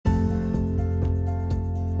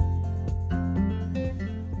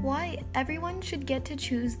Everyone should get to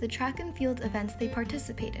choose the track and field events they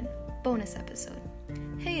participate in. Bonus episode.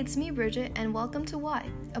 Hey, it's me, Bridgette, and welcome to Why,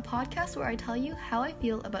 a podcast where I tell you how I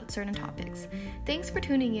feel about certain topics. Thanks for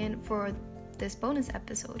tuning in for this bonus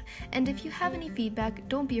episode, and if you have any feedback,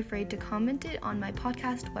 don't be afraid to comment it on my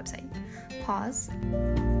podcast website. Pause.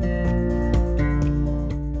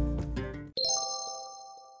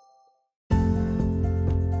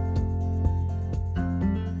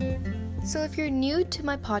 So if you're new to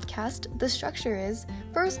my podcast, the structure is,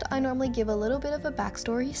 first, I normally give a little bit of a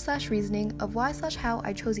backstory/reasoning of why/how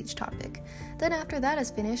I chose each topic. Then after that is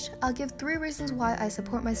finished, I'll give 3 reasons why I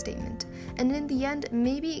support my statement. And in the end,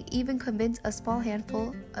 maybe even convince a small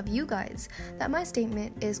handful of you guys that my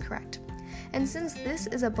statement is correct. And since this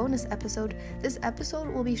is a bonus episode, this episode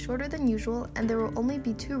will be shorter than usual and there will only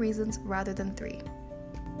be 2 reasons rather than 3.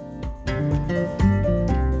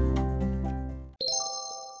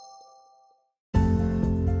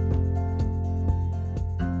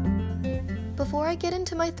 Before I get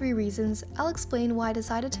into my 3 reasons, I'll explain why I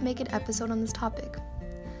decided to make an episode on this topic.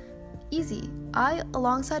 Easy. I,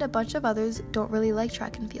 alongside a bunch of others, don't really like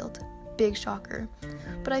track and field. Big shocker.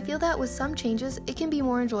 But I feel that with some changes, it can be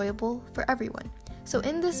more enjoyable for everyone. So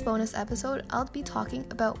in this bonus episode, I'll be talking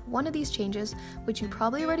about one of these changes, which you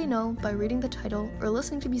probably already know by reading the title or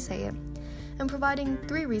listening to me say it, and providing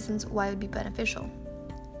 3 reasons why it would be beneficial.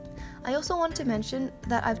 I also wanted to mention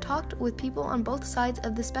that I've talked with people on both sides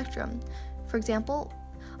of the spectrum. For example,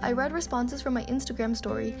 I read responses from my Instagram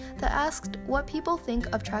story that asked what people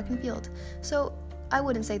think of track and field, so I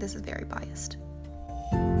wouldn't say this is very biased.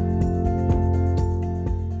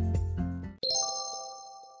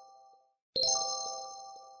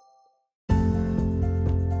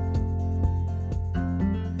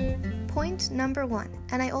 Point number 1,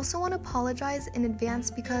 and I also want to apologize in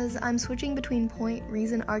advance because I'm switching between point,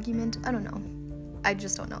 reason, argument, I don't know. I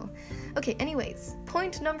just don't know. Okay, anyways,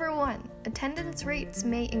 point number 1, attendance rates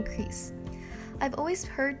may increase. I've always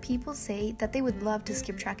heard people say that they would love to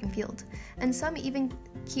skip track and field, and some even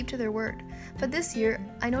keep to their word. But this year,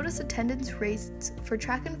 I noticed attendance rates for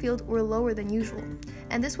track and field were lower than usual,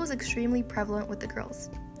 and this was extremely prevalent with the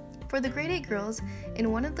girls. For the grade 8 girls,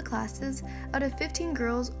 in one of the classes, out of 15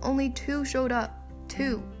 girls, only 2 showed up.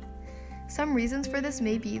 2. Some reasons for this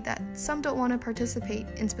may be that some don't want to participate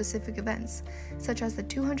in specific events, such as the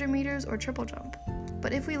 200 meters or triple jump.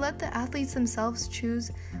 But if we let the athletes themselves choose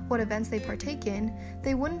what events they partake in,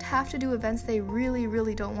 they wouldn't have to do events they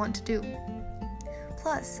really don't want to do.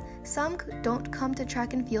 Plus, some don't come to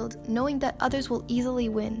track and field knowing that others will easily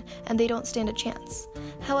win and they don't stand a chance.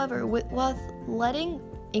 However, with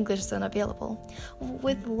English is unavailable.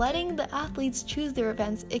 With letting the athletes choose their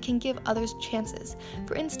events, it can give others chances.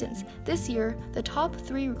 For instance, this year, the top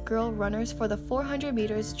 3 girl runners for the 400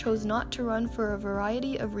 meters chose not to run for a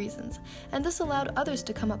variety of reasons, and this allowed others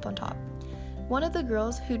to come up on top. One of the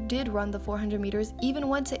girls who did run the 400 meters even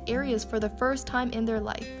went to areas for the first time in their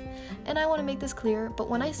life. And I want to make this clear, but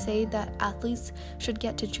when I say that athletes should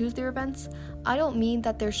get to choose their events, I don't mean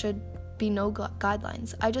that there should be no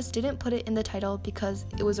guidelines. I just didn't put it in the title because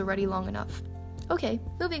it was already long enough. Okay,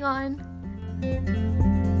 moving on.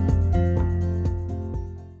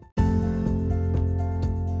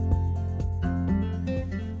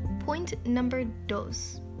 Point number 2.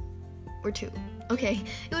 Okay,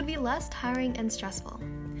 it would be less tiring and stressful.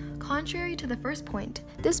 Contrary to the first point,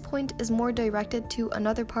 this point is more directed to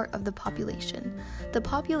another part of the population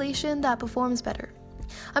that performs better.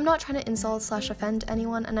 I'm not trying to insult/offend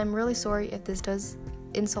anyone, and I'm really sorry if this does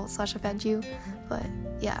insult/offend you, but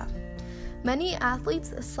yeah. Many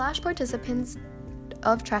athletes/participants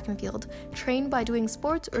of track and field train by doing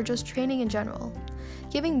sports or just training in general,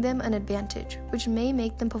 giving them an advantage, which may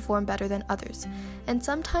make them perform better than others. And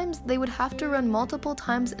sometimes they would have to run multiple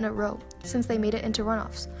times in a row since they made it into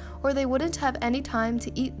runoffs, or they wouldn't have any time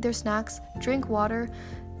to eat their snacks, drink water,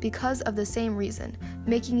 because of the same reason,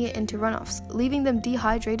 making it into runoffs, leaving them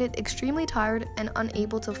dehydrated, extremely tired, and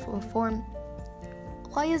unable to perform.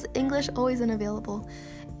 Why is English always unavailable?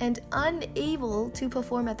 And unable to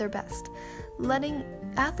perform at their best. Letting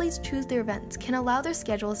athletes choose their events can allow their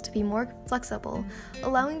schedules to be more flexible,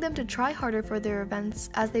 allowing them to try harder for their events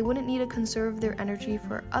as they wouldn't need to conserve their energy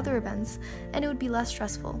for other events, and it would be less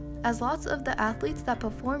stressful, as lots of the athletes that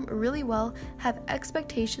perform really well have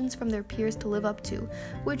expectations from their peers to live up to,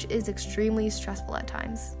 which is extremely stressful at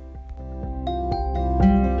times.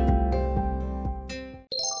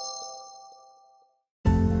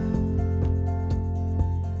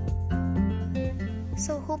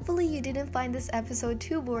 So hopefully you didn't find this episode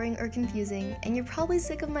too boring or confusing, and you're probably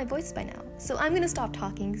sick of my voice by now, so I'm gonna stop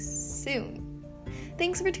talking soon.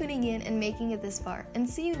 Thanks for tuning in and making it this far, and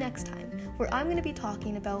see you next time, where I'm going to be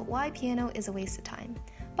talking about why piano is a waste of time.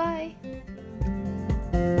 Bye!